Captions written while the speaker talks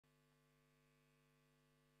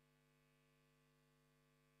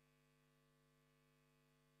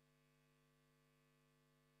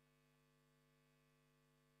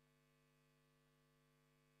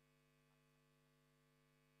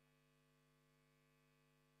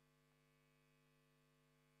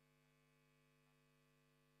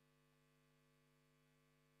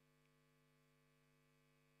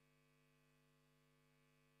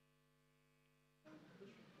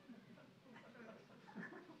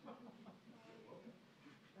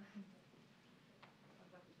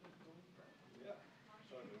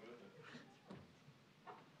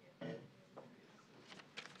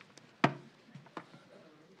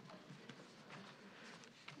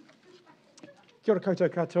Kia ora koutou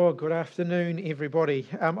katoa, good afternoon everybody.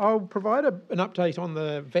 I'll provide an update on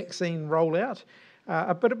the vaccine rollout,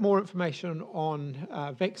 a bit more information on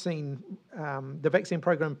the vaccine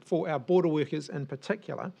program for our border workers in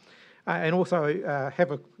particular, and also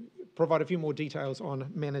provide a few more details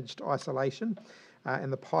on managed isolation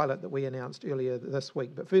and the pilot that we announced earlier this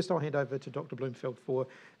week. But first I'll hand over to Dr. Bloomfield for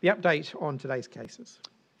the update on today's cases.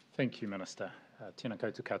 Thank you, Minister. Tēnā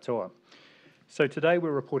koutou katoa. So today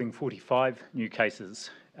we're reporting 45 new cases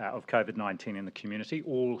of COVID-19 in the community.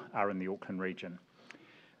 All are in the Auckland region.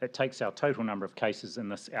 That takes our total number of cases in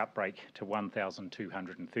this outbreak to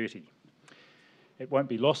 1,230. It won't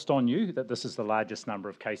be lost on you that this is the largest number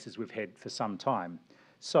of cases we've had for some time.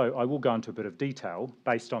 So I will go into a bit of detail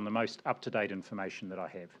based on the most up-to-date information that I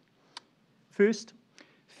have. First,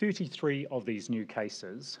 33 of these new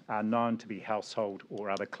cases are known to be household or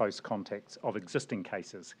other close contacts of existing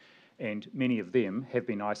cases, and many of them have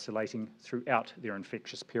been isolating throughout their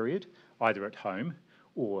infectious period, either at home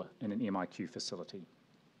or in an MIQ facility.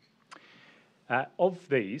 Of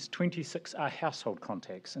these, 26 are household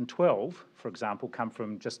contacts, and 12, for example, come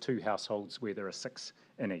from just 2 households where there are 6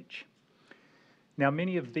 in each. Now,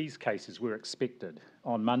 many of these cases were expected.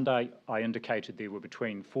 On Monday, I indicated there were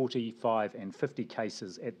between 45 and 50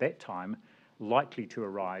 cases at that time likely to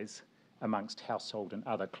arise amongst household and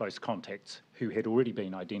other close contacts who had already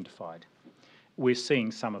been identified. We're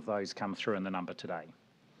seeing some of those come through in the number today.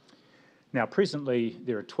 Now, presently,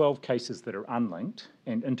 there are 12 cases that are unlinked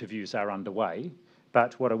and interviews are underway,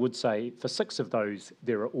 but what I would say, for 6 of those,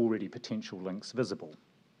 there are already potential links visible.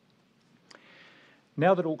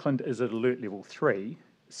 Now that Auckland is at alert level 3,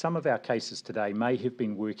 some of our cases today may have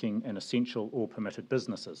been working in essential or permitted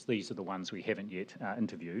businesses. These are the ones we haven't yet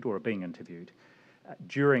interviewed or are being interviewed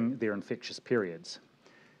during their infectious periods.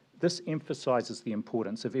 This emphasises the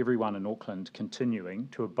importance of everyone in Auckland continuing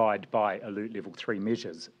to abide by Alert Level 3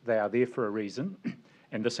 measures. They are there for a reason,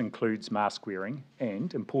 and this includes mask wearing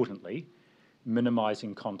and, importantly,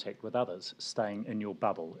 minimising contact with others, staying in your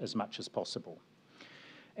bubble as much as possible.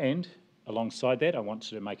 And alongside that, I want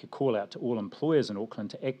to make a call out to all employers in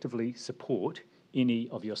Auckland to actively support any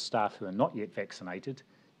of your staff who are not yet vaccinated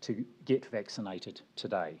to get vaccinated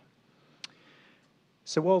today.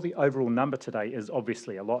 So while the overall number today is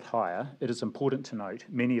obviously a lot higher, it is important to note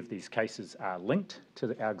many of these cases are linked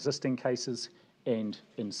to our existing cases, and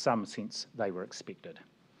in some sense they were expected.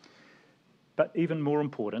 But even more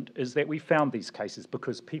important is that we found these cases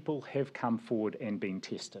because people have come forward and been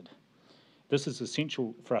tested. This is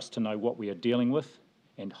essential for us to know what we are dealing with,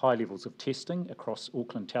 and high levels of testing across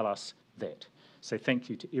Auckland tell us that. So thank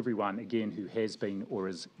you to everyone again who has been or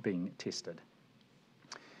is being tested.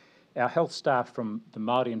 Our health staff from the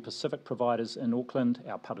Māori and Pacific providers in Auckland,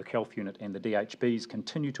 our public health unit and the DHBs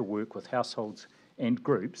continue to work with households and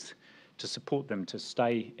groups to support them to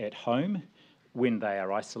stay at home when they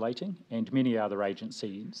are isolating, and many other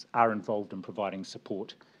agencies are involved in providing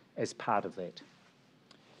support as part of that.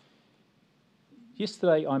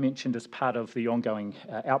 Yesterday I mentioned as part of the ongoing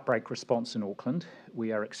outbreak response in Auckland,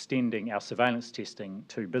 we are extending our surveillance testing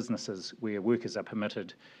to businesses where workers are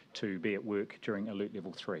permitted to be at work during Alert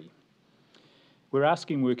Level 3. We're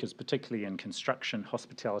asking workers, particularly in construction,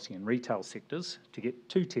 hospitality and retail sectors, to get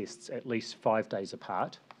 2 tests at least 5 days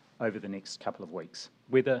apart over the next couple of weeks,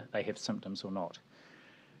 whether they have symptoms or not.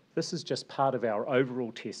 This is just part of our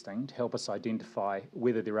overall testing to help us identify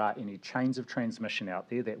whether there are any chains of transmission out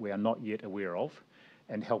there that we are not yet aware of,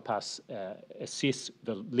 and help us assess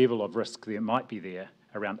the level of risk that might be there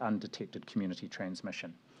around undetected community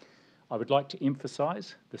transmission. I would like to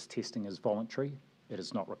emphasise this testing is voluntary, it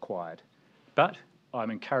is not required. But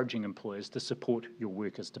I'm encouraging employers to support your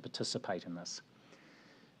workers to participate in this.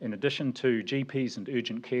 In addition to GPs and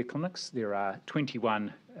urgent care clinics, there are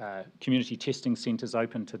 21 community testing centres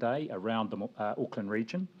open today around the Auckland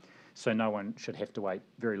region, so no one should have to wait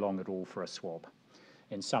very long at all for a swab.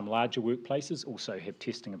 And some larger workplaces also have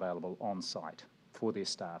testing available on site for their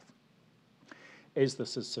staff. As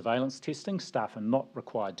this is surveillance testing, staff are not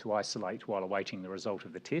required to isolate while awaiting the result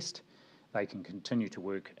of the test. They can continue to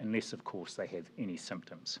work unless, of course, they have any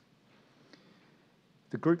symptoms.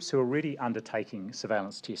 The groups who are already undertaking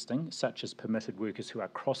surveillance testing, such as permitted workers who are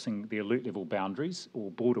crossing the alert level boundaries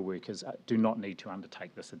or border workers, do not need to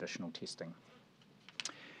undertake this additional testing.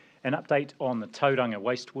 An update on the Tauranga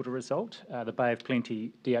wastewater result. The Bay of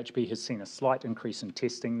Plenty DHB has seen a slight increase in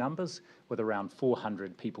testing numbers, with around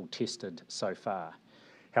 400 people tested so far.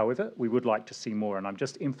 However, we would like to see more, and I'm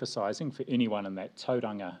just emphasising for anyone in that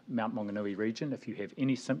Tauranga, Mount Maunganui region, if you have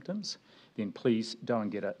any symptoms, then please go and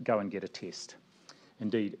get a test.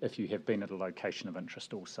 Indeed, if you have been at a location of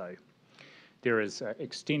interest also. There is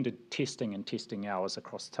extended testing and testing hours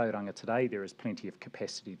across Tauranga today. There is plenty of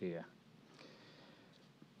capacity there.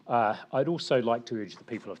 I'd also like to urge the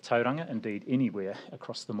people of Tauranga, indeed anywhere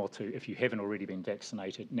across the motu, if you haven't already been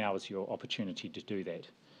vaccinated, now is your opportunity to do that.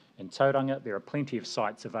 In Tauranga, there are plenty of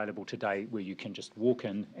sites available today where you can just walk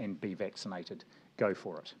in and be vaccinated. Go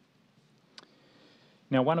for it.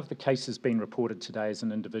 Now, one of the cases being reported today is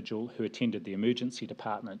an individual who attended the emergency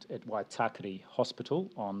department at Waitakere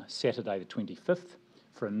Hospital on Saturday the 25th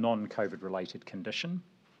for a non-COVID related condition.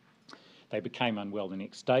 They became unwell the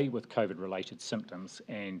next day with COVID-related symptoms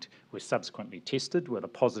and were subsequently tested with a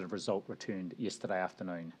positive result returned yesterday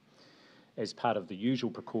afternoon. As part of the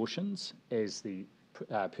usual precautions, as the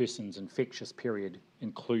person's infectious period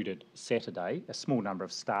included Saturday, a small number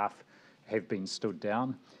of staff have been stood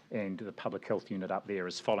down, and the public health unit up there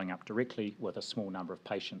is following up directly with a small number of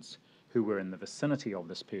patients who were in the vicinity of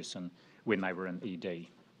this person when they were in ED.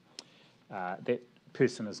 That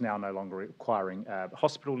person is now no longer requiring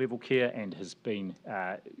hospital level care and is going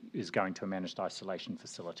to a managed isolation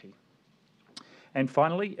facility. And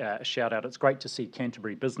finally, a shout out, it's great to see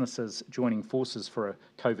Canterbury businesses joining forces for a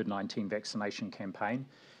COVID-19 vaccination campaign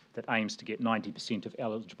that aims to get 90% of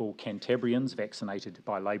eligible Cantabrians vaccinated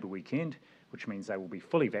by Labour weekend, which means they will be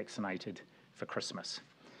fully vaccinated for Christmas.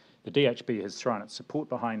 The DHB has thrown its support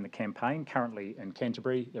behind the campaign. Currently in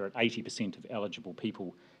Canterbury, there are 80% of eligible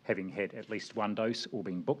people having had at least one dose or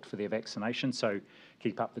been booked for their vaccination, so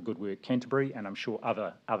keep up the good work, Canterbury, and I'm sure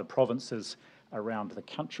other provinces around the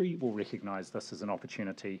country will recognise this as an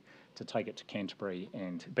opportunity to take it to Canterbury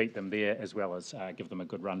and beat them there, as well as give them a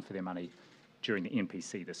good run for their money during the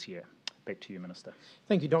NPC this year. Back to you, Minister.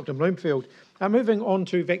 Thank you, Dr. Bloomfield. Moving on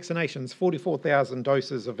to vaccinations, 44,000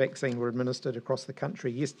 doses of vaccine were administered across the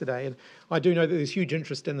country yesterday, and I do know that there's huge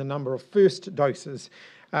interest in the number of first doses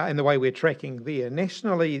and the way we're tracking there.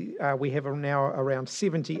 Nationally, we have now around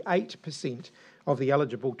 78% of the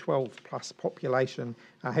eligible 12-plus population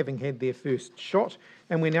having had their first shot,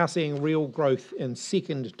 and we're now seeing real growth in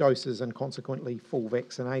second doses and consequently full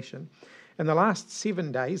vaccination. In the last 7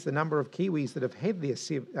 days, the number of Kiwis that have had their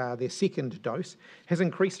second dose has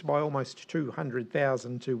increased by almost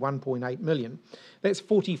 200,000 to 1.8 million. That's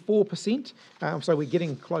 44%, so we're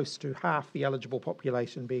getting close to half the eligible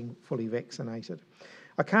population being fully vaccinated.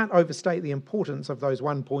 I can't overstate the importance of those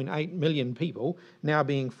 1.8 million people now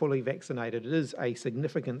being fully vaccinated. It is a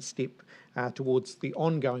significant step towards the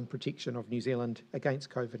ongoing protection of New Zealand against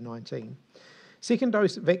COVID-19. Second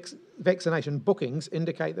dose vaccination bookings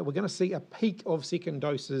indicate that we're going to see a peak of second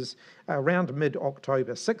doses around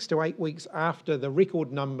mid-October, 6 to 8 weeks after the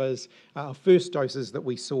record numbers of first doses that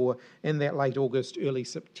we saw in that late August, early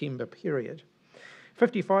September period.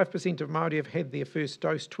 55% of Māori have had their first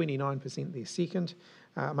dose, 29% their second.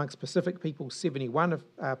 Amongst Pacific people,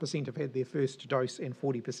 71% have had their first dose and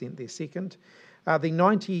 40% their second. The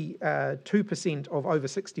 92% of over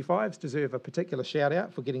 65s deserve a particular shout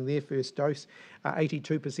out for getting their first dose.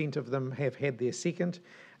 82% of them have had their second.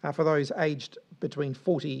 For those aged between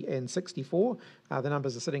 40 and 64, the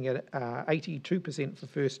numbers are sitting at 82% for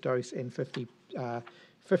first dose and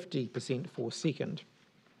 50% for second.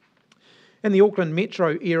 In the Auckland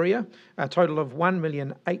metro area, a total of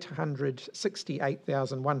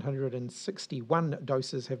 1,868,161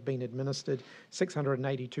 doses have been administered.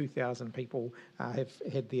 682,000 people have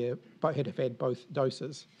had both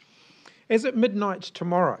doses. As at midnight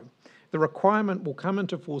tomorrow, the requirement will come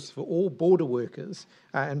into force for all border workers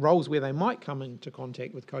and roles where they might come into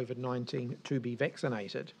contact with COVID-19 to be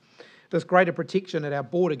vaccinated. This greater protection at our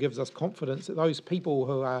border gives us confidence that those people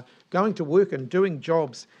who are going to work and doing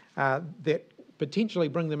jobs that potentially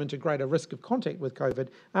bring them into greater risk of contact with COVID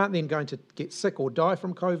aren't then going to get sick or die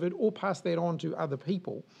from COVID or pass that on to other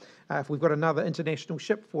people. If we've got another international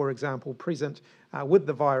ship, for example, present with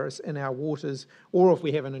the virus in our waters, or if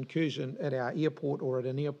we have an incursion at our airport or at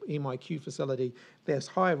an MIQ facility, there's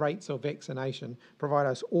high rates of vaccination provide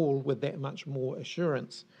us all with that much more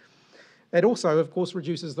assurance. It also, of course,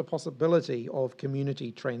 reduces the possibility of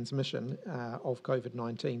community transmission of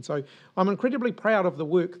COVID-19. So I'm incredibly proud of the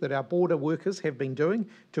work that our border workers have been doing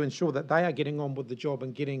to ensure that they are getting on with the job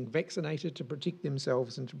and getting vaccinated to protect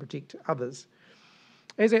themselves and to protect others.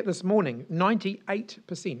 As at this morning,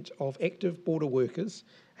 98% of active border workers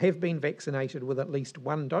have been vaccinated with at least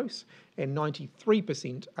one dose, and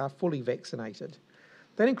 93% are fully vaccinated.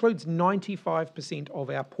 That includes 95% of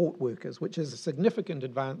our port workers, which is a significant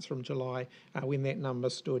advance from July when that number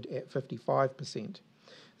stood at 55%.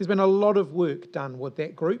 There's been a lot of work done with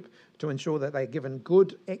that group to ensure that they're given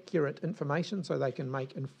good, accurate information so they can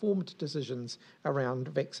make informed decisions around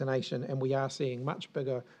vaccination, and we are seeing much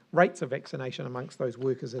bigger rates of vaccination amongst those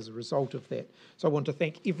workers as a result of that. So I want to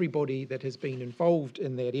thank everybody that has been involved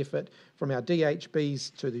in that effort, from our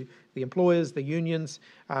DHBs to the employers, the unions,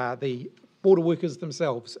 the border workers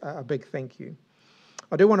themselves. A big thank you.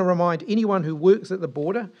 I do want to remind anyone who works at the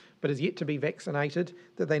border but is yet to be vaccinated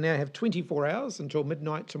that they now have 24 hours until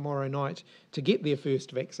midnight tomorrow night to get their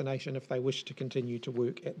first vaccination if they wish to continue to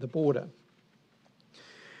work at the border.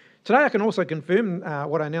 Today I can also confirm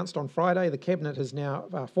what I announced on Friday. The Cabinet has now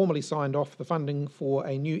formally signed off the funding for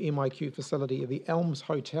a new MIQ facility at the Elms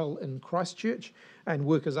Hotel in Christchurch, and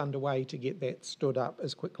work is underway to get that stood up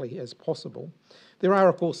as quickly as possible. There are,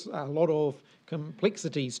 of course, a lot of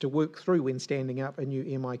complexities to work through when standing up a new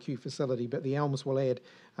MIQ facility, but the Elms will add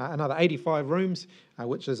another 85 rooms,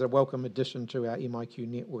 which is a welcome addition to our MIQ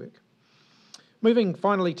network. Moving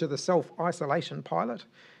finally to the self-isolation pilot.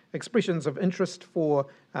 Expressions of interest for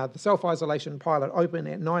the self-isolation pilot open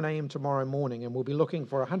at 9 a.m. tomorrow morning, and we'll be looking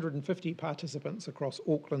for 150 participants across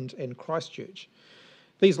Auckland and Christchurch.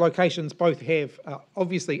 These locations both have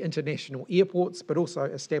obviously international airports, but also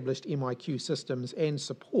established MIQ systems and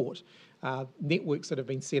support networks that have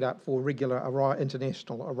been set up for regular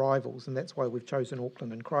international arrivals, and that's why we've chosen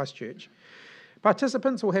Auckland and Christchurch.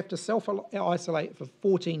 Participants will have to self-isolate for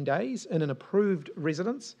 14 days in an approved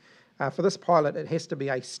residence. For this pilot, it has to be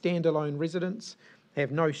a standalone residence,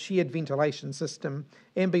 have no shared ventilation system,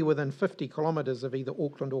 and be within 50 kilometres of either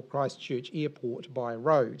Auckland or Christchurch Airport by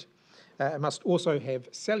road. It must also have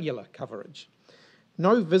cellular coverage.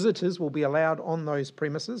 No visitors will be allowed on those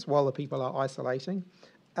premises while the people are isolating,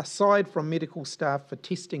 aside from medical staff for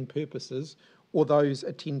testing purposes or those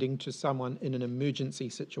attending to someone in an emergency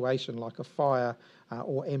situation like a fire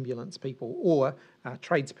or ambulance people, or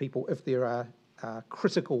tradespeople if there are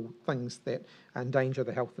critical things that endanger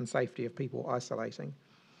the health and safety of people isolating.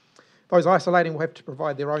 Those isolating will have to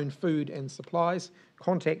provide their own food and supplies.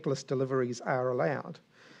 Contactless deliveries are allowed.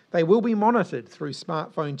 They will be monitored through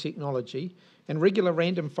smartphone technology, and regular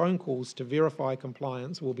random phone calls to verify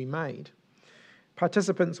compliance will be made.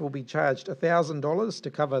 Participants will be charged $1,000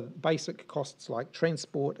 to cover basic costs like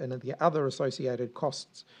transport and the other associated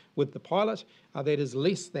costs with the pilot. That is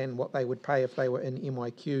less than what they would pay if they were in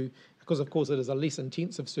MIQ, because of course it is a less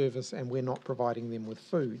intensive service and we're not providing them with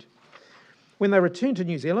food. When they return to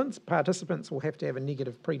New Zealand, participants will have to have a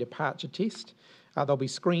negative pre-departure test. They'll be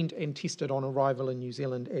screened and tested on arrival in New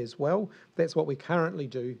Zealand as well. That's what we currently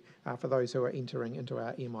do for those who are entering into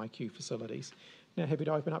our MIQ facilities. Now happy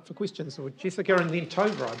to open up for questions. So Jessica and then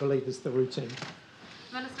Tova, I believe, is the routine.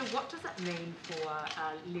 Minister, what does it mean for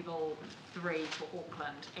level 3 for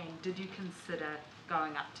Auckland, and did you consider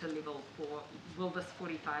going up to level 4? Will this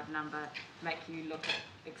 45 number make you look at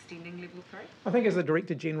extending level 3? I think, as the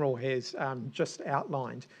Director General has just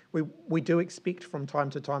outlined, we do expect from time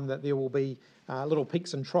to time that there will be little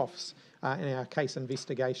peaks and troughs in our case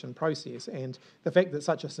investigation process, and the fact that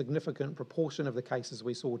such a significant proportion of the cases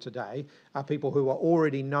we saw today are people who are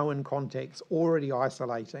already known contacts, already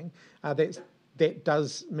isolating, that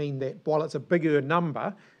does mean that while it's a bigger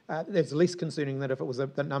number, it's less concerning than if it was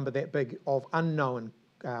the number that big of unknown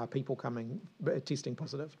people coming testing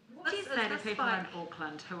positive. What do you say to people in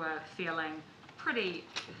Auckland who are feeling pretty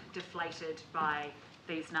deflated by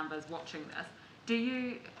these numbers watching this?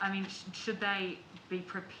 Should they be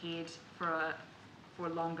prepared for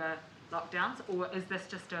longer lockdowns, or is this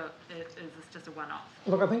just a one-off?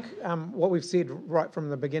 Look, I think what we've said right from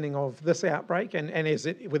the beginning of this outbreak, and as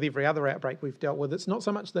with every other outbreak we've dealt with, it's not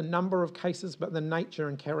so much the number of cases, but the nature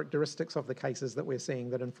and characteristics of the cases that we're seeing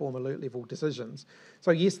that inform alert level decisions.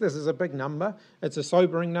 So yes, this is a big number. It's a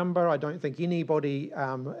sobering number. I don't think anybody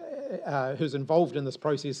who's involved in this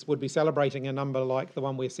process would be celebrating a number like the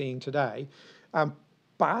one we're seeing today.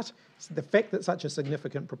 But the fact that such a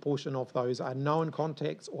significant proportion of those are known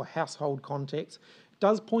contacts or household contacts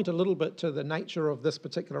does point a little bit to the nature of this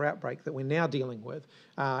particular outbreak that we're now dealing with,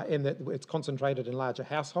 and that it's concentrated in larger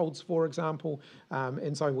households, for example,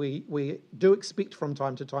 and so we do expect from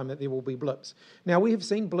time to time that there will be blips. Now, we have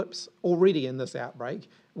seen blips already in this outbreak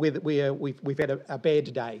where we've had a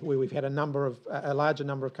bad day, where we've had a larger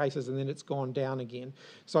number of cases and then it's gone down again.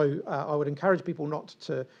 So I would encourage people not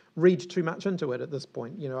to read too much into it at this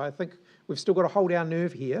point. You know, I think we've still got to hold our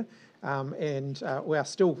nerve here, and we are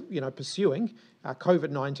still, pursuing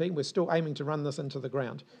COVID-19. We're still aiming to run this into the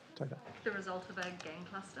ground. Tova. The result of a gang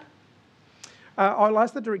cluster? I'll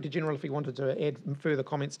ask the Director General if he wanted to add further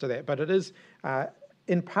comments to that, but it is,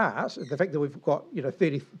 in part, the fact that we've got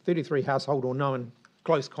 33 household or known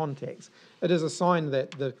close contacts, it is a sign that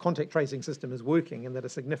the contact tracing system is working and that a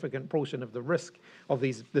significant portion of the risk of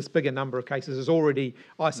this bigger number of cases is already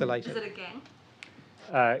isolated. Is it a gang?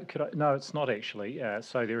 No, it's not actually.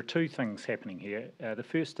 So there are two things happening here. The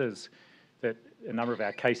first is that a number of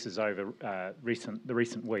our cases over the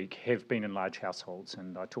recent week have been in large households,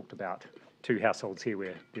 and I talked about 2 households here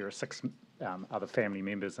where there are 6 other family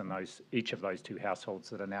members in each of those 2 households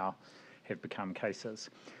that are now have become cases.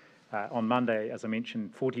 On Monday, as I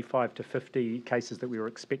mentioned, 45 to 50 cases that we were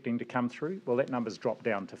expecting to come through. Well, that number's dropped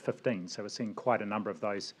down to 15, so we're seeing quite a number of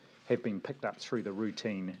those have been picked up through the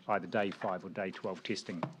routine, either day 5 or day 12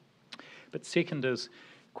 testing. But second is,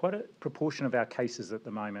 quite a proportion of our cases at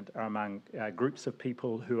the moment are among groups of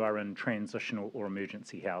people who are in transitional or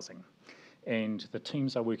emergency housing. And the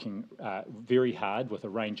teams are working very hard with a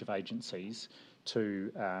range of agencies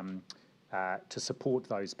to support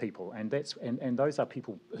those people, and those are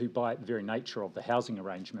people who, by the very nature of the housing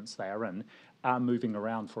arrangements they are in, are moving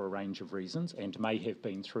around for a range of reasons and may have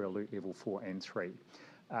been through alert level 4 and 3.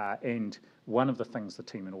 And one of the things the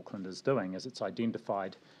team in Auckland is doing is it's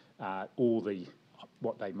identified all the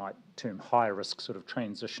what they might term higher risk sort of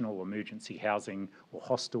transitional emergency housing or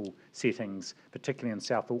hostel settings, particularly in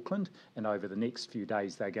South Auckland, and over the next few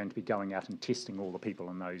days they're going to be going out and testing all the people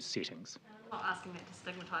in those settings. I'm not asking that to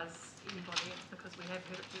stigmatise anybody, it's because we have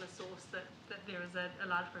heard it from the source that there is a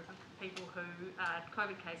large group of people who are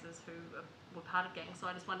COVID cases who were part of gangs, so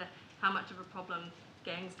I just wonder how much of a problem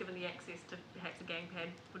gangs, given the access to perhaps a gang pad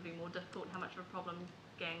would be more difficult, how much of a problem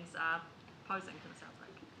gangs are posing to the South Lake.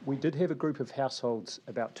 We did have a group of households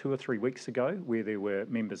about 2 or 3 weeks ago where there were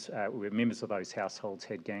members of those households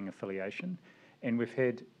had gang affiliation, and we've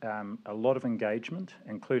had a lot of engagement,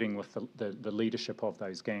 including with the leadership of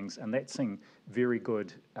those gangs, and that's seen very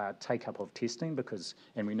good take-up of testing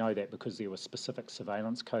and we know that because there were specific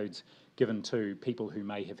surveillance codes given to people who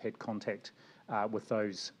may have had contact with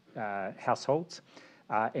those households.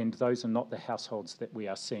 And those are not the households that we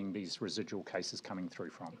are seeing these residual cases coming through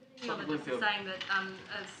from. Bloomfield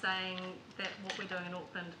saying that what we're doing in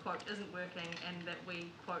Auckland, quote, isn't working and that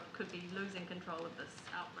we, quote, could be losing control of this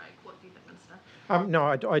outbreak. What do you think, Minister?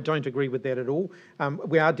 No, I don't agree with that at all.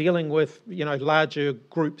 We are dealing with, larger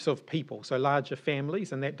groups of people, so larger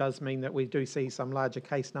families, and that does mean that we do see some larger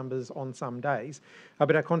case numbers on some days.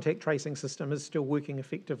 But our contact tracing system is still working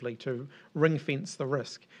effectively to ring fence the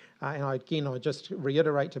risk. And I just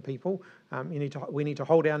reiterate to people, we need to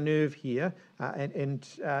hold our nerve here, and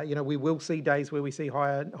we will see days where we see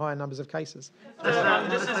higher numbers of cases. This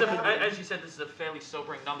is, as you said, this is a fairly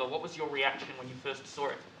sobering number. What was your reaction when you first saw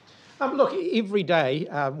it? Look, every day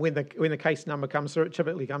when the case number comes through, it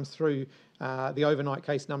typically comes through, the overnight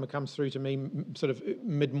case number comes through to me sort of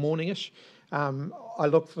mid-morning-ish. I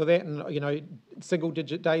look for that, and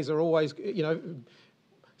single-digit days are always,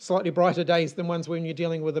 slightly brighter days than ones when you're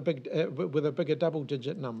dealing with a bigger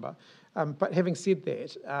double-digit number. But having said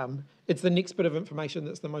that, it's the next bit of information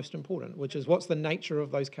that's the most important, which is what's the nature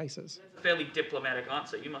of those cases. That's a fairly diplomatic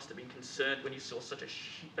answer. You must have been concerned when you saw such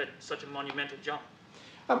a monumental jump.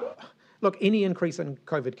 Look, any increase in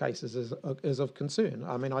COVID cases is of concern.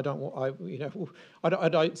 I mean, I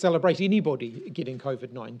don't celebrate anybody getting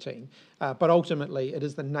COVID-19, but ultimately it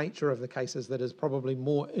is the nature of the cases that is probably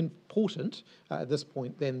more important at this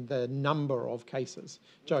point than the number of cases.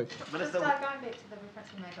 Joe. Just going back to the reference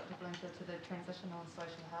you made, Dr. Bloomfield, to the transitional and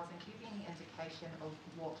social housing, do you have any indication of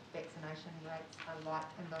what vaccination rates are like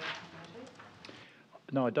in those communities?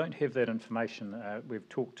 No, I don't have that information. We've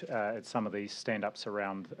talked at some of these stand-ups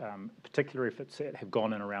around, particularly if have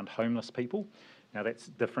gone in around homeless people. Now that's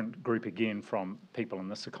a different group again from people in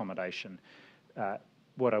this accommodation.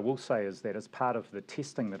 What I will say is that as part of the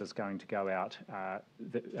testing that is going to go out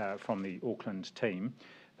from the Auckland team,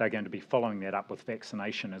 they're going to be following that up with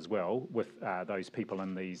vaccination as well with those people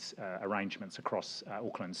in these arrangements across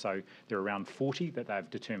Auckland. So there are around 40 that they've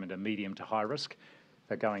determined are medium to high risk.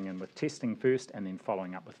 They're going in with testing first and then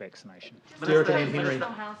following up with vaccination.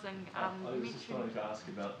 Housing, I was just wanting to ask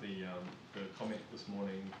about the comment this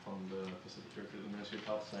morning from the Pacific Director of the Ministry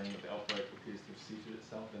of Health saying that the outbreak appears to have seated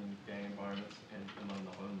itself in gang environments and among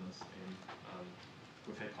the homeless, and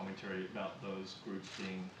we've had commentary about those groups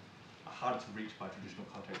being harder to reach by traditional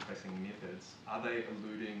contact tracing methods. Are they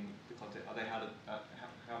eluding the contact? Are they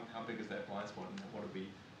how big is that blind spot, and what are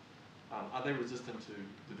we? Are they resistant to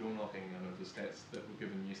the door knocking? I know the stats that were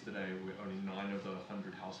given yesterday were only 9 of the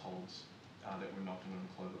 100 households that were knocked on in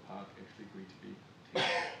Clover Park actually agreed to be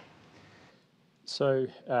tested. So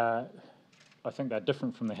I think they're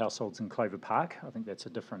different from the households in Clover Park. I think that's a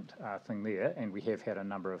different thing there, and we have had a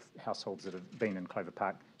number of households that have been in Clover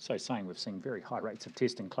Park. So saying we've seen very high rates of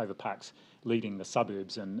testing. Clover Park's leading the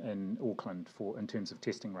suburbs in Auckland in terms of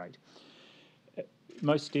testing rate.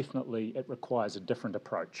 Most definitely, it requires a different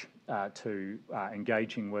approach to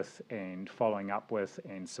engaging with and following up with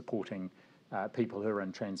and supporting people who are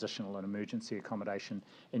in transitional and emergency accommodation.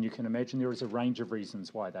 And you can imagine there is a range of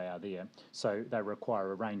reasons why they are there. So they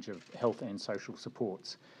require a range of health and social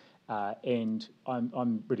supports. And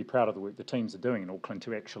I'm really proud of the work the teams are doing in Auckland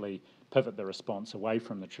to actually pivot the response away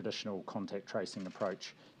from the traditional contact tracing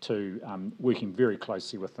approach to working very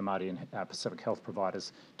closely with the Māori and Pacific health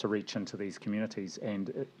providers to reach into these communities.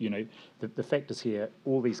 And, you know, the fact is here,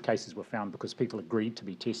 all these cases were found because people agreed to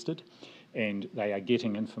be tested, and they are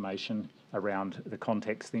getting information around the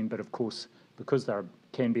contacts then. But of course, because they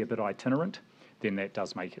can be a bit itinerant, then that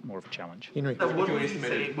does make it more of a challenge. Henry. So would we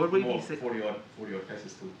estimate more 40-odd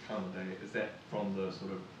cases to come a day? Is that from the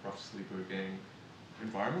sort of rough sleeper gang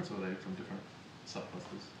environments, or are they from different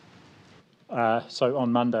subclusters? So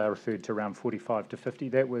on Monday I referred to around 45 to 50.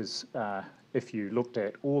 That was if you looked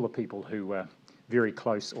at all the people who were very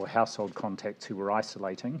close or household contacts who were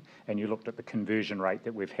isolating, and you looked at the conversion rate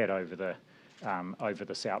that we've had over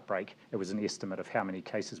this outbreak. It was an estimate of how many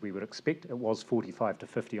cases we would expect. It was 45 to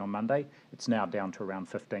 50 on Monday. It's now down to around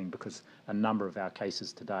 15 because a number of our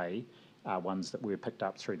cases today are ones that were picked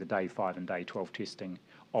up through the day 5 and day 12 testing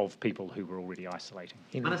of people who were already isolating.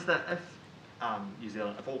 Henry. Minister, if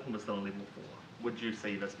if Auckland was still on level 4, would you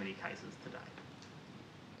see this many cases today?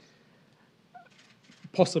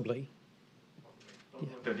 Possibly.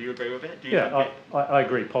 Do you agree with that? I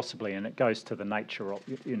agree, possibly, and it goes to the nature of,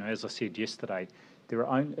 you know, as I said yesterday, there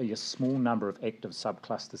are only a small number of active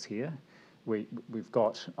subclusters here. We've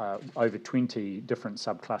got over 20 different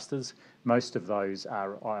subclusters. Most of those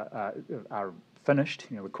are finished,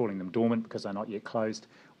 you know, we're calling them dormant because they're not yet closed,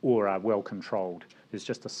 or are well controlled. There's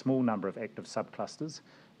just a small number of active subclusters.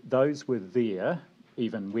 Those were there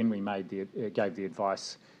even when we gave the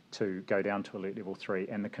advice to go down to alert level 3,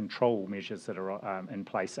 and the control measures that are in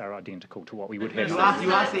place are identical to what we would have.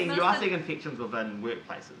 You are seeing infections within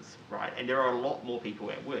workplaces, right? And there are a lot more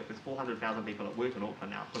people at work. There's 400,000 people at work in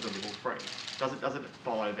Auckland now because of level 3. Does it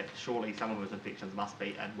follow that surely some of those infections must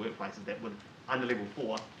be in workplaces that would, under level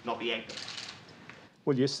 4, not be active?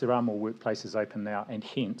 Well, yes, there are more workplaces open now, and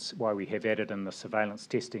hence why we have added in the surveillance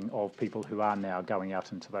testing of people who are now going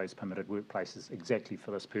out into those permitted workplaces exactly for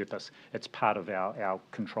this purpose. It's part of our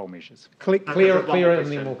control measures. Clear,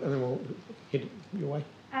 and then we'll head your way.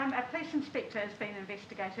 A police inspector has been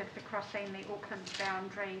investigated for crossing the Auckland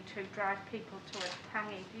boundary to drive people to a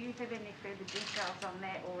tangi. Do you have any further details on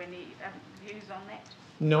that or any views on that?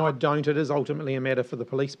 No, I don't. It is ultimately a matter for the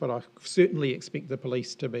police, but I certainly expect the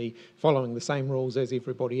police to be following the same rules as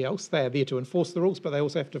everybody else. They are there to enforce the rules, but they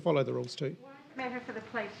also have to follow the rules too. Why does it matter for the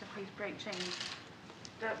police if he's breaching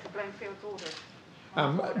Dr. Bloomfield's orders?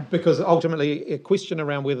 Because ultimately a question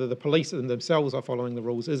around whether the police themselves are following the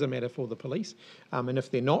rules is a matter for the police, and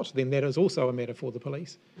if they're not, then that is also a matter for the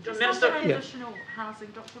police. Just on transitional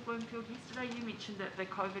housing, Dr. Bloomfield, yesterday you mentioned that the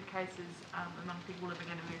COVID cases among people living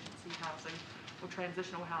in emergency housing or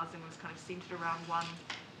transitional housing was kind of centred around one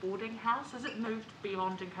boarding house. Has it moved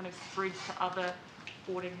beyond and kind of spread to other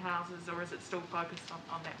boarding houses, or is it still focused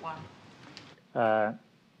on that one?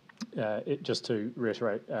 Just to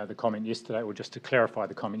reiterate the comment yesterday, or just to clarify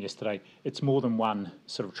the comment yesterday, it's more than one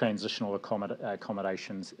sort of transitional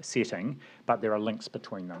accommodations setting, but there are links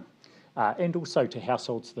between them. And also to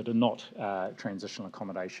households that are not transitional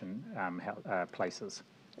accommodation places.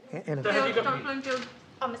 Dr. Bloomfield.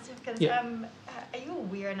 Oh, Mr. Hipkins, yeah. Are you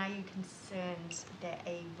aware and are you concerned that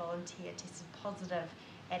a volunteer tested positive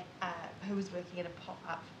at who was working at a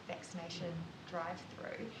pop-up vaccination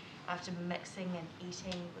drive-through after mixing and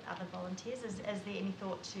eating with other volunteers? Is there any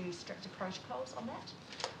thought to stricter protocols on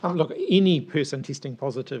that? Look, any person testing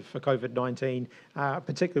positive for COVID-19,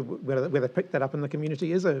 particularly where they pick that up in the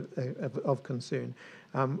community, is of concern.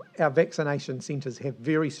 Our vaccination centres have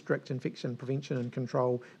very strict infection prevention and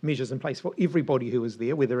control measures in place for everybody who is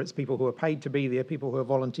there, whether it's people who are paid to be there, people who are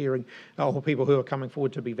volunteering, or people who are coming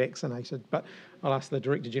forward to be vaccinated. But I'll ask the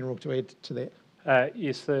Director General to add to that.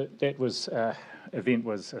 Yes, that was event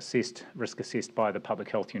was risk assessed by the Public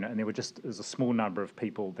Health Unit, and there's a small number of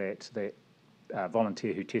people that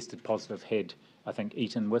volunteer who tested positive had, I think,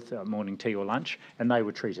 eaten with morning tea or lunch, and they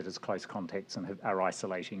were treated as close contacts and are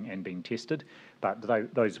isolating and being tested. But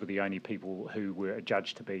those were the only people who were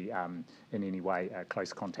judged to be in any way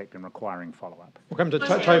close contact and requiring follow-up. We'll come to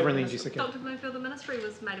Tova and then Jessica. Dr. Bloomfield, the Ministry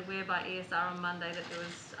was made aware by ESR on Monday that there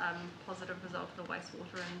was positive result of the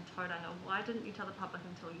wastewater in Tauranga. Why didn't you tell the public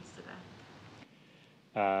until yesterday?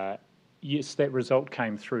 Yes, that result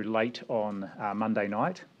came through late on Monday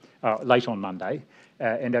night. late on Monday.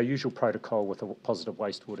 And our usual protocol with a positive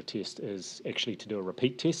wastewater test is actually to do a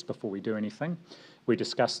repeat test before we do anything. We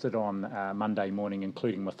discussed it on Monday morning,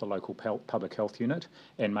 including with the local public health unit,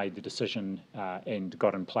 and made the decision and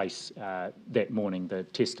got in place that morning the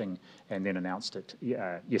testing, and then announced it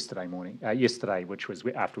yesterday, which was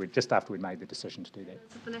just after we'd made the decision to do that.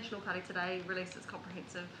 So the National Party today released its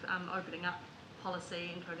comprehensive opening up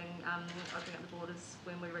policy, including opening up the borders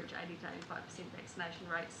when we reach 80 to 85% vaccination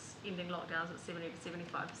rates, ending lockdowns at 70 to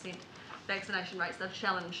 75% vaccination rates. They've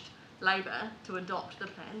challenged Labor to adopt the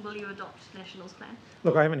plan. Will you adopt National's plan?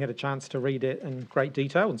 Look, I haven't had a chance to read it in great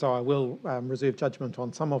detail, and so I will reserve judgment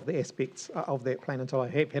on some of the aspects of that plan until I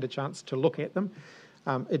have had a chance to look at them.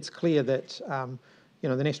 It's clear that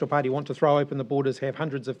the National Party want to throw open the borders, have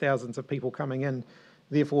hundreds of thousands of people coming in.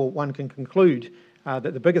 Therefore, one can conclude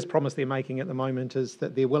that the biggest promise they're making at the moment is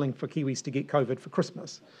that they're willing for Kiwis to get COVID for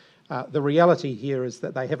Christmas. The reality here is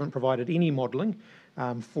that they haven't provided any modelling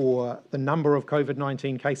for the number of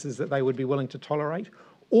COVID-19 cases that they would be willing to tolerate,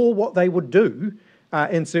 or what they would do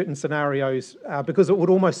in certain scenarios, because it would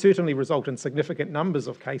almost certainly result in significant numbers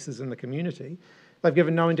of cases in the community. They've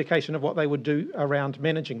given no indication of what they would do around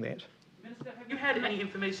managing that. Minister, have you had any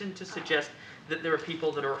information to suggest that there are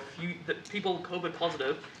people that are people COVID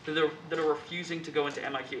positive that are refusing to go into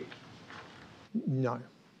MIQ? No.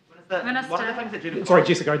 Minister, one of the things that Judy... Sorry,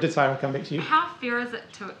 Jessica, I did say I'll come back to you. How fair is it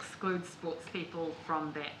to exclude sports people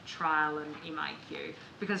from that trial in MIQ?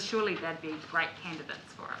 Because surely they'd be great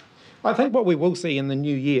candidates for it. I think what we will see in the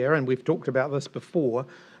new year, and we've talked about this before,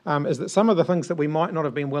 is that some of the things that we might not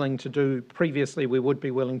have been willing to do previously, we would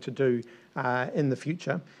be willing to do in the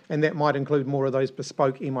future, and that might include more of those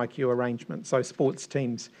bespoke MIQ arrangements, so sports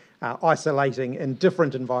teams isolating in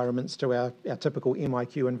different environments to our typical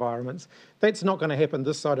MIQ environments. That's not going to happen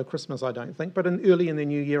this side of Christmas, I don't think, but early in the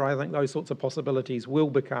new year, I think those sorts of possibilities will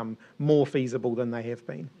become more feasible than they have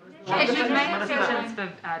been. As you've made decisions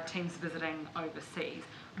for teams visiting overseas,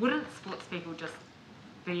 wouldn't sports people just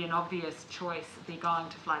be an obvious choice? They're going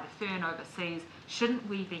to fly to Fern overseas. Shouldn't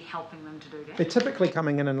we be helping them to do that? They're typically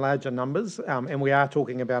coming in larger numbers, and we are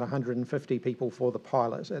talking about 150 people for the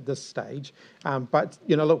pilot at this stage. But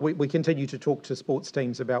look, we continue to talk to sports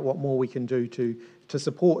teams about what more we can do to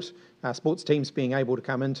support sports teams being able to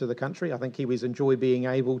come into the country. I think Kiwis enjoy being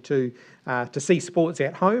able to see sports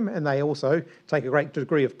at home, and they also take a great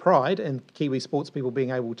degree of pride in Kiwi sports people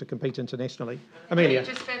being able to compete internationally. Amelia.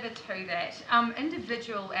 Just further to that,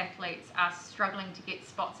 individual athletes are struggling to get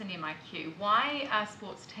spots in MIQ. Why are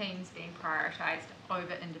sports teams being prioritised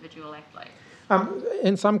over individual athletes?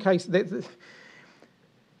 In some cases,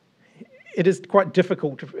 it is quite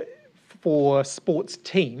difficult for sports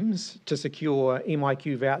teams to secure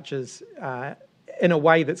MIQ vouchers in a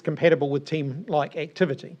way that's compatible with team-like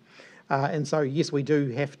activity. And so, yes, we do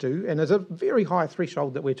have to, and there's a very high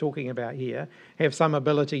threshold that we're talking about here, have some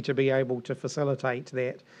ability to be able to facilitate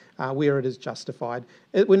that where it is justified.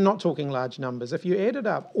 We're not talking large numbers. If you added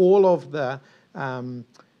up all of the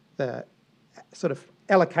sort of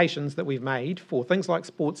allocations that we've made for things like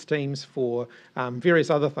sports teams, for various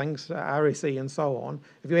other things, RSE and so on,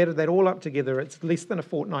 if you added that all up together, it's less than a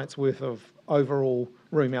fortnight's worth of overall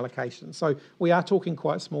room allocation. So we are talking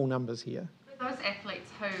quite small numbers here. For those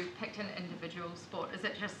athletes who picked an individual sport, is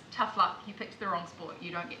it just tough luck, you picked the wrong sport,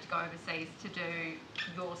 you don't get to go overseas to do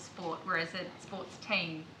your sport, whereas a sports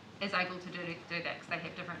team is able to do that because they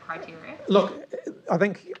have different criteria? Look, I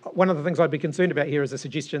think one of the things I'd be concerned about here is a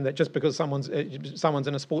suggestion that just because someone's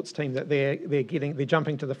in a sports team that they're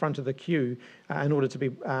jumping to the front of the queue in order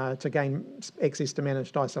to gain access to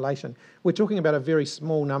managed isolation. We're talking about a very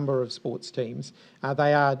small number of sports teams.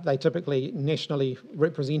 They typically nationally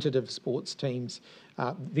representative sports teams.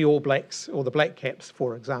 The All Blacks or the Black Caps,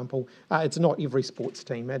 for example, it's not every sports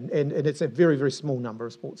team, and it's a very, very small number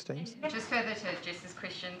of sports teams. Just further to Jess's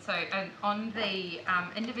question, so on the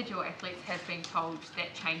individual athletes have been told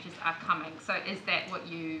that changes are coming. So is that what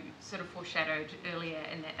you sort of foreshadowed earlier,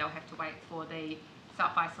 in that they'll have to wait for the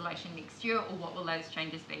self-isolation next year, or what will those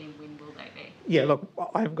changes be and when will they be? Yeah, look,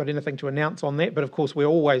 I haven't got anything to announce on that, but of course we're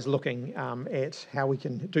always looking at how we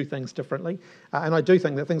can do things differently. And I do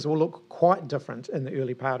think that things will look quite different in the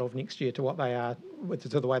early part of next year to what they are,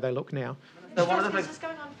 to the way they look now. So one of the things just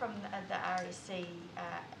going on from the RSC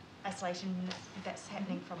isolation that's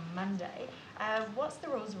happening from Monday, what's the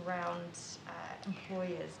rules around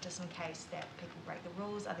employers, just in case that people break the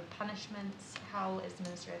rules? Are there punishments? How is the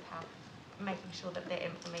Ministry of Health making sure that they're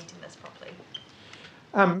implementing this properly?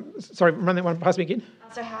 Sorry, run that one past me again.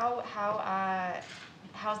 So how's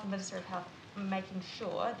the Ministry of Health making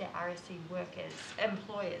sure that RSC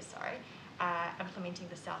employers, are implementing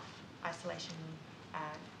the self-isolation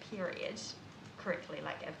period correctly,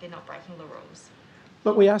 like if they're not breaking the rules?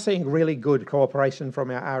 Look, we are seeing really good cooperation from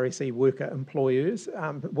our RSE worker employers.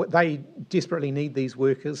 They desperately need these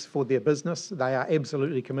workers for their business. They are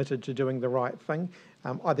absolutely committed to doing the right thing.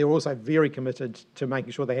 They're also very committed to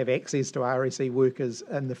making sure they have access to RSE workers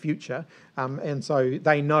in the future. And so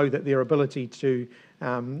they know that their ability to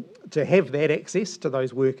have that access to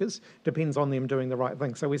those workers depends on them doing the right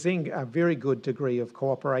thing. So we're seeing a very good degree of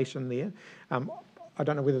cooperation there. I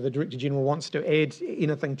don't know whether the Director General wants to add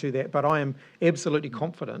anything to that, but I am absolutely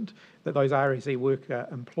confident that those RSE worker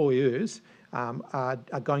employers are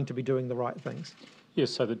going to be doing the right things. Yes,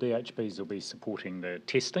 so the DHBs will be supporting the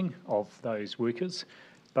testing of those workers,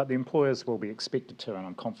 but the employers will be expected to, and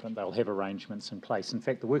I'm confident they'll have arrangements in place. In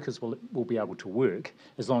fact, the workers will be able to work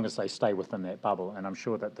as long as they stay within that bubble, and I'm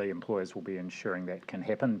sure that the employers will be ensuring that can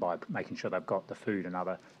happen by making sure they've got the food and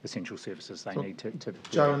other essential services they need to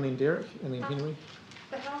Joe and then Derek and then Henry.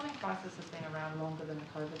 The housing crisis has been around longer than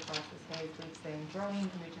the COVID crisis has. We've seen growing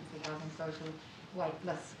emergency housing social wait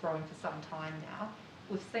lists growing for some time now.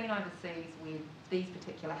 We've seen overseas where these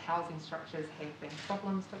particular housing structures have been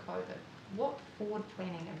problems for COVID. What forward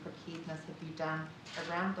planning and preparedness have you done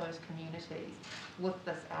around those communities with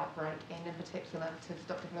this outbreak, and in particular to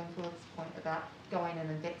Dr. Bloomfield's point about going in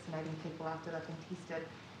and vaccinating people after they've been tested?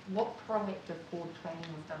 What proactive forward planning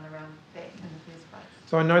was done around that in the first place?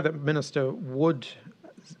 So I know that Minister Woods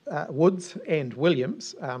and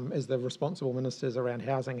Williams, as the responsible ministers around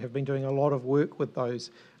housing, have been doing a lot of work with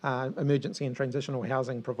those emergency and transitional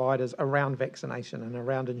housing providers around vaccination and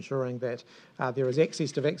around ensuring that there is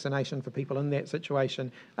access to vaccination for people in that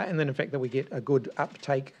situation, and then in fact that we get a good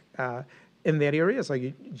uptake in that area. So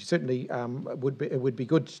you certainly it would be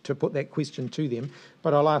good to put that question to them,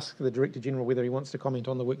 but I'll ask the Director General whether he wants to comment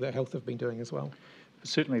on the work that Health have been doing as well.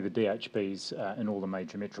 Certainly the DHBs in all the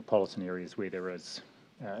major metropolitan areas where there is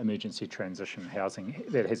emergency transition housing,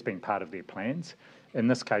 that has been part of their plans. In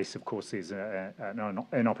this case, of course, there's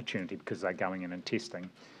an opportunity because they're going in and testing.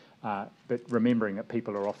 But remembering that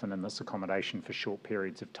people are often in this accommodation for short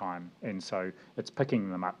periods of time, and so it's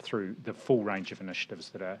picking them up through the full range of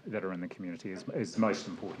initiatives that are in the community is most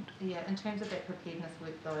important. Yeah, in terms of that preparedness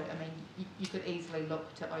work though, I mean, you could easily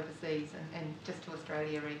look to overseas and just to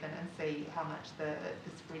Australia even and see how much the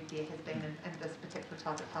spread there has been in this particular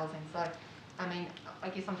type of housing. So, I mean, I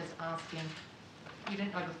guess I'm just asking, you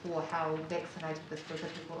didn't know before how vaccinated this group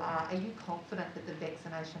of people are. Are you confident that the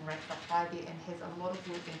vaccination rates are high there, and has a lot of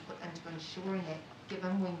work been put into ensuring that,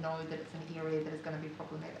 given we know that it's an area that is going to be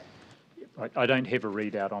problematic? I don't have a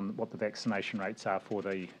readout on what the vaccination rates are for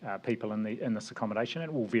the people in this accommodation.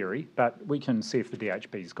 It will vary, but we can see if the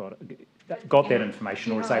DHB's got that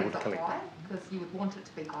information or is able to collect it. Because you would want it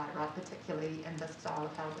to be high, right, particularly in this style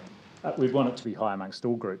of housing. We'd want it to be high amongst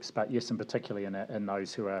all groups, but yes, and particularly in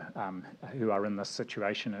those who are in this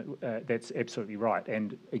situation, that's absolutely right.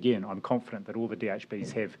 And again, I'm confident that all the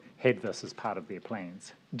DHBs have had this as part of their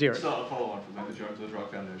plans. Derek. So a follow-on from that, the Drug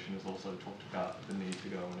Foundation has also talked about the need to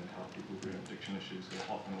go in and help people who have addiction issues who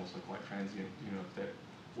are often also quite transient. You know, if that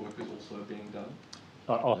work is also being done?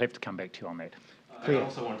 I'll have to come back to you on that. I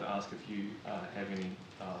also wanted to ask if you have any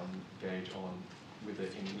gauge on whether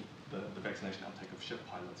the vaccination uptake of ship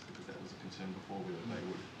pilots, because that was a concern before, whether they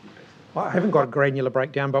would be vaccinated. I haven't got a granular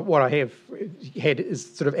breakdown, but what I have had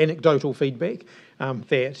is sort of anecdotal feedback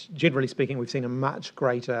that, generally speaking, we've seen a much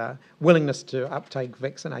greater willingness to uptake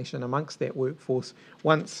vaccination amongst that workforce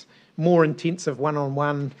once more intensive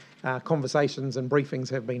one-on-one conversations and briefings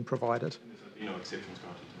have been provided. And there's been no exceptions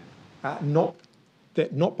granted to them?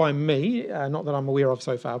 Not by me, not that I'm aware of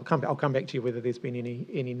so far. I'll come back to you whether there's been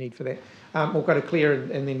any need for that. We'll go to Claire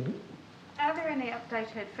and then... Are there any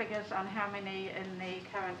updated figures on how many in the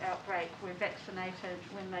current outbreak were vaccinated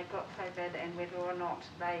when they got COVID and whether or not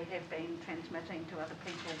they have been transmitting to other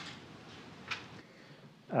people?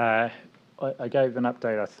 I gave an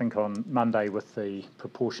update, I think, on Monday with the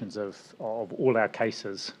proportions of all our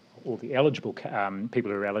cases, all the eligible people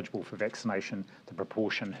who are eligible for vaccination, the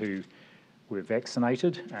proportion who were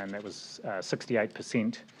vaccinated, and that was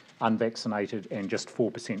 68% unvaccinated and just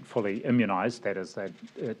 4% fully immunised. That is,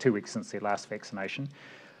 2 weeks since their last vaccination.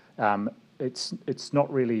 It's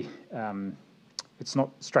not really, it's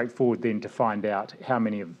not straightforward then to find out how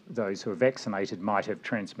many of those who are vaccinated might have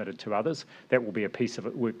transmitted to others. That will be a piece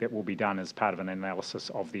of work that will be done as part of an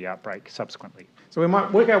analysis of the outbreak subsequently. So we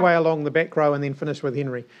might work our way along the back row and then finish with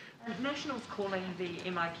Henry. National's calling the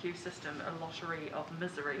MIQ system a lottery of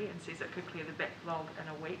misery and says it could clear the backlog in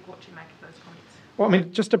a week. What do you make of those comments? Well, I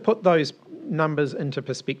mean, just to put those numbers into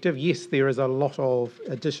perspective, yes, there is a lot of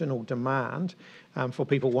additional demand, for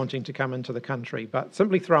people wanting to come into the country. But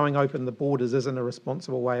simply throwing open the borders isn't a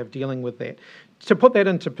responsible way of dealing with that. To put that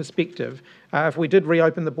into perspective, if we did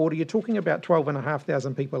reopen the border, you're talking about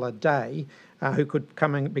 12,500 people a day who could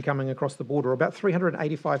be coming across the border, about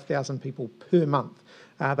 385,000 people per month.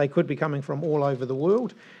 They could be coming from all over the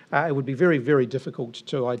world. It would be very, very difficult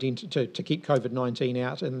to keep COVID-19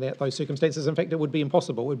 out in those circumstances. In fact, it would be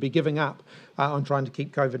impossible. It would be giving up on trying to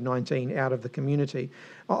keep COVID-19 out of the community.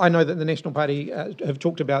 I know that the National Party have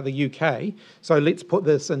talked about the UK, so let's put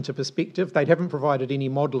this into perspective. They haven't provided any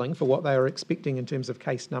modelling for what they are expecting in terms of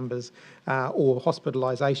case numbers or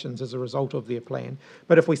hospitalisations as a result of their plan.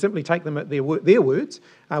 But if we simply take them at their words,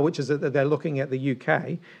 which is that they're looking at the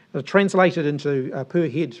UK, translated into a per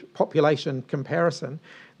head population comparison,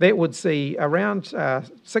 that would see around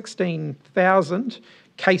 16,000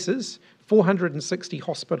 cases, 460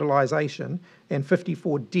 hospitalisation and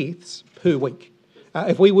 54 deaths per week.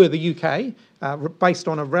 If we were the UK, based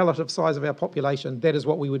on a relative size of our population, that is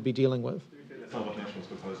what we would be dealing with. That's not what National's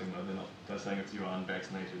proposing, though. They're saying if you're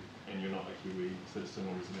unvaccinated and you're not a Kiwi citizen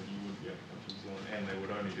or resident, you wouldn't be able to come to New Zealand, and they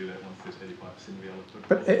would only do that once there's 85% of the eligible.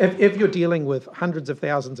 But if you're dealing with hundreds of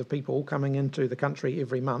thousands of people coming into the country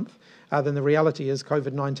every month, then the reality is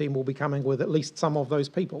COVID-19 will be coming with at least some of those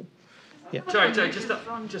people. Yeah. Sorry,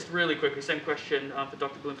 just really quickly, same question for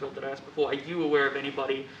Dr. Bloomfield that I asked before. Are you aware of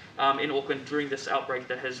anybody in Auckland during this outbreak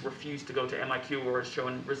that has refused to go to MIQ or has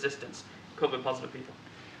shown resistance, COVID positive people?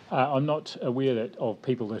 I'm not aware of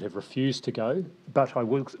people that have refused to go, but I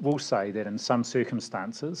will say that in some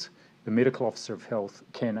circumstances, the medical officer of health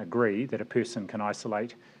can agree that a person can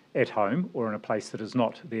isolate at home or in a place that is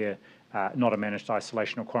not a managed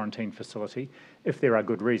isolation or quarantine facility, if there are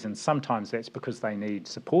good reasons. Sometimes that's because they need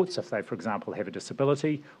supports, if they, for example, have a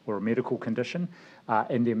disability or a medical condition,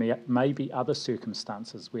 and there may be other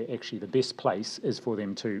circumstances where actually the best place is for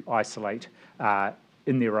them to isolate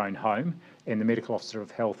in their own home, and the medical officer of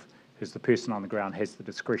health, who's the person on the ground, has the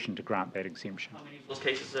discretion to grant that exemption. How many of those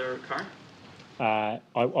cases are current?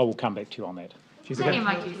 I will come back to you on that. The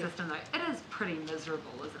MIQ system, though, it is pretty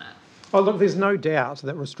miserable, isn't it? Oh, look, there's no doubt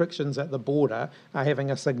that restrictions at the border are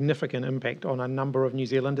having a significant impact on a number of New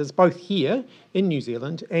Zealanders, both here in New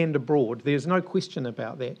Zealand and abroad. There's no question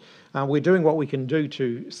about that. We're doing what we can do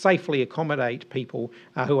to safely accommodate people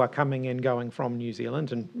who are coming and going from New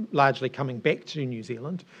Zealand and largely coming back to New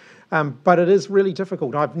Zealand. But it is really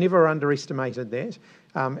difficult. I've never underestimated that,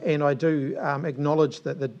 and I do acknowledge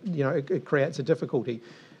that it creates a difficulty.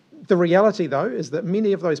 The reality, though, is that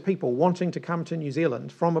many of those people wanting to come to New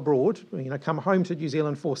Zealand from abroad, come home to New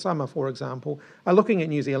Zealand for summer, for example, are looking at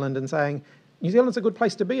New Zealand and saying, New Zealand's a good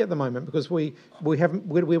place to be at the moment because we would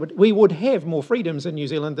have more freedoms in New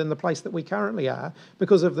Zealand than the place that we currently are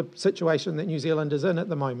because of the situation that New Zealand is in at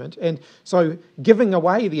the moment. And so giving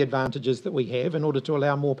away the advantages that we have in order to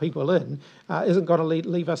allow more people in isn't going to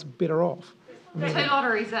leave us better off. Two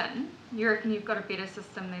lotteries in, you reckon you've got a better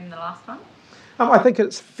system than the last one? I think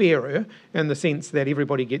it's fairer in the sense that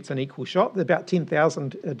everybody gets an equal shot. About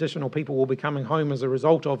 10,000 additional people will be coming home as a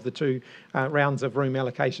result of the two rounds of room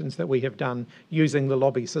allocations that we have done using the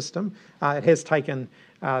lobby system. It has taken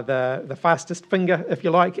the fastest finger, if you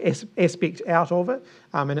like, aspect out of it,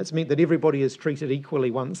 and it's meant that everybody is treated equally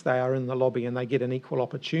once they are in the lobby and they get an equal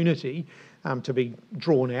opportunity to be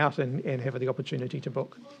drawn out and have the opportunity to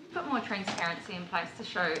book. Put more transparency in place to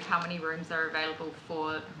show how many rooms are available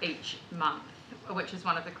for each month, which is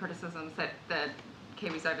one of the criticisms that the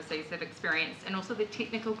Kiwis overseas have experienced, and also the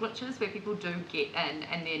technical glitches where people do get in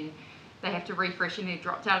and then they have to refresh and they're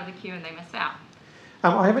dropped out of the queue and they miss out.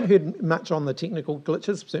 I haven't heard much on the technical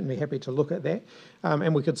glitches. Certainly happy to look at that,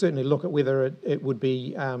 and we could certainly look at whether it would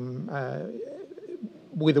be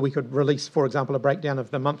whether we could release, for example, a breakdown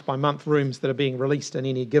of the month-by-month rooms that are being released in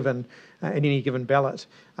any given ballot.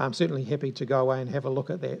 I'm certainly happy to go away and have a look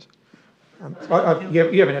at that.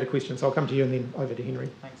 You haven't had a question, so I'll come to you and then over to Henry.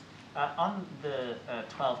 Thanks. On the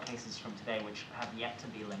 12 cases from today which have yet to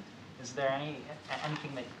be linked, is there any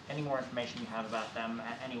more information you have about them?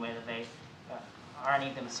 Any way that they are any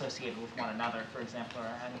of them associated with one another, for example,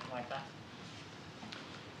 or anything like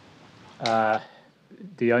that?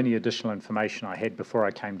 The only additional information I had before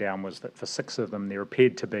I came down was that for 6 of them there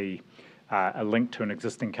appeared to be a link to an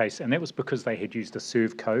existing case, and that was because they had used a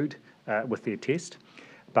serve code with their test.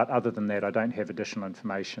 But other than that, I don't have additional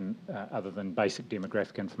information other than basic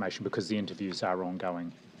demographic information because the interviews are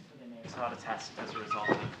ongoing. So they may have started a test as a result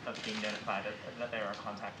of being notified that they were a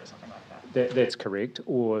contact or something like that? That's correct,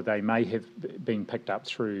 or they may have been picked up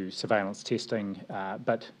through surveillance testing,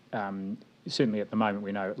 but certainly at the moment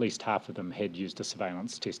we know at least half of them had used a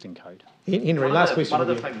surveillance testing code. Henry, last question. One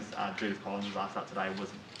of the things Judith Collins asked up today was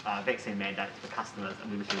vaccine mandates for customers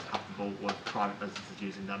and whether she was comfortable with private businesses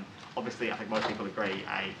using them. Obviously, I think most people agree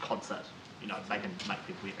a concert, they can make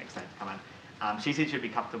people get vaccinated to come in. She said she'd be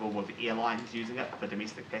comfortable with airlines using it for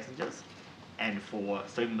domestic passengers and for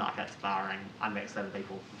supermarkets barring unvaccinated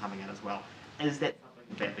people from coming in as well. Is that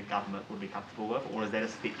something that the government would be comfortable with, or is that a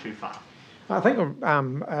step too far? I think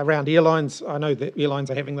around airlines, I know that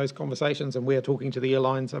airlines are having those conversations and we're talking to the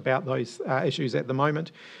airlines about those issues at the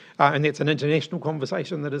moment. And that's an international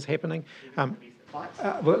conversation that is happening.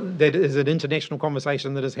 Well, that is an international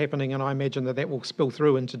conversation that is happening, and I imagine that will spill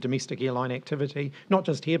through into domestic airline activity, not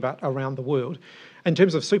just here but around the world. In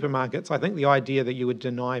terms of supermarkets, I think the idea that you would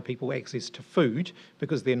deny people access to food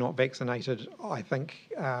because they're not vaccinated, I think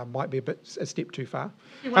might be a step too far.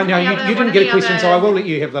 You didn't get a question, so I will let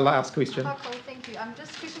you have the last question. Oh, cool, thank you.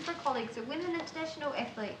 Just a question for a colleague. So when an international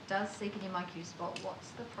athlete does seek an MIQ spot, what's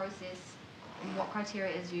the process and what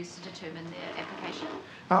criteria is used to determine their application?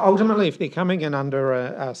 Ultimately, if they're coming in under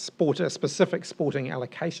a specific sporting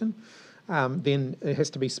allocation, then it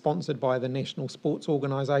has to be sponsored by the national sports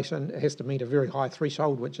organisation. It has to meet a very high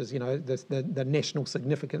threshold, which is, the national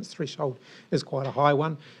significance threshold is quite a high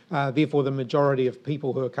one. Therefore, the majority of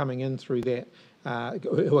people who are coming in through that,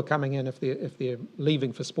 who are coming in if they're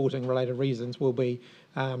leaving for sporting related reasons, will be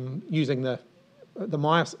using the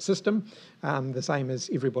MIAS system, the same as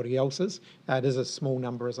everybody else's. It is a small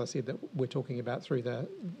number, as I said, that we're talking about through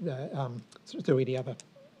through any other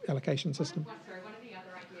allocation system. One of the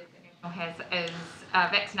other ideas that National has is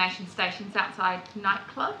vaccination stations outside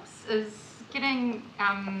nightclubs. Is getting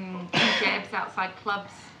jabs outside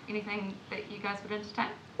clubs anything that you guys would entertain?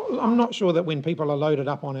 Well, I'm not sure that when people are loaded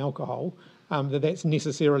up on alcohol, that's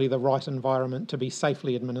necessarily the right environment to be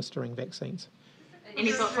safely administering vaccines.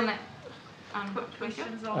 Any thoughts on that?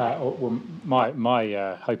 Well,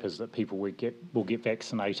 my hope is that people will get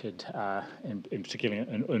vaccinated, and particularly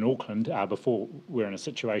in Auckland, before we're in a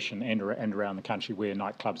situation and around the country where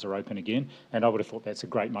nightclubs are open again. And I would have thought that's a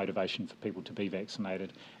great motivation for people to be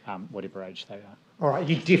vaccinated, whatever age they are. All right,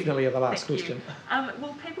 you definitely are the last question.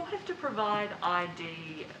 Will people have to provide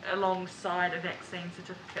ID alongside a vaccine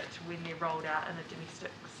certificate when they're rolled out in a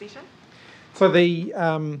domestic setting? So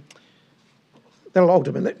that'll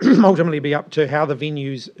ultimately be up to how the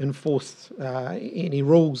venues enforce any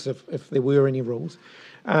rules, if there were any rules.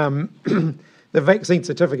 The vaccine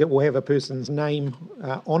certificate will have a person's name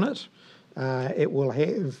on it. It will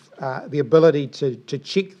have the ability to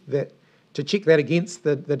check that against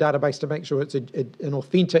the database to make sure it's an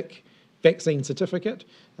authentic vaccine certificate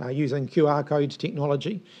using QR code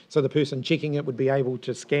technology. So the person checking it would be able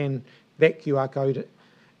to scan that QR code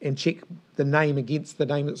and check the name against the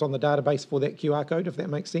name that's on the database for that QR code, if that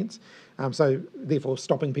makes sense. So therefore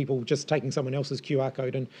stopping people just taking someone else's QR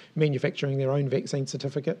code and manufacturing their own vaccine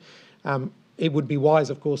certificate. It would be wise,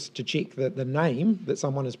 of course, to check that the name that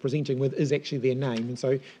someone is presenting with is actually their name, and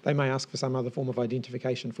so they may ask for some other form of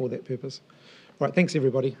identification for that purpose. All right, thanks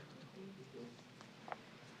everybody.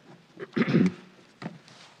 Not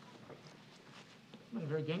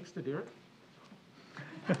very gangster, Derek.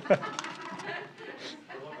 What I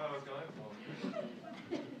was going for.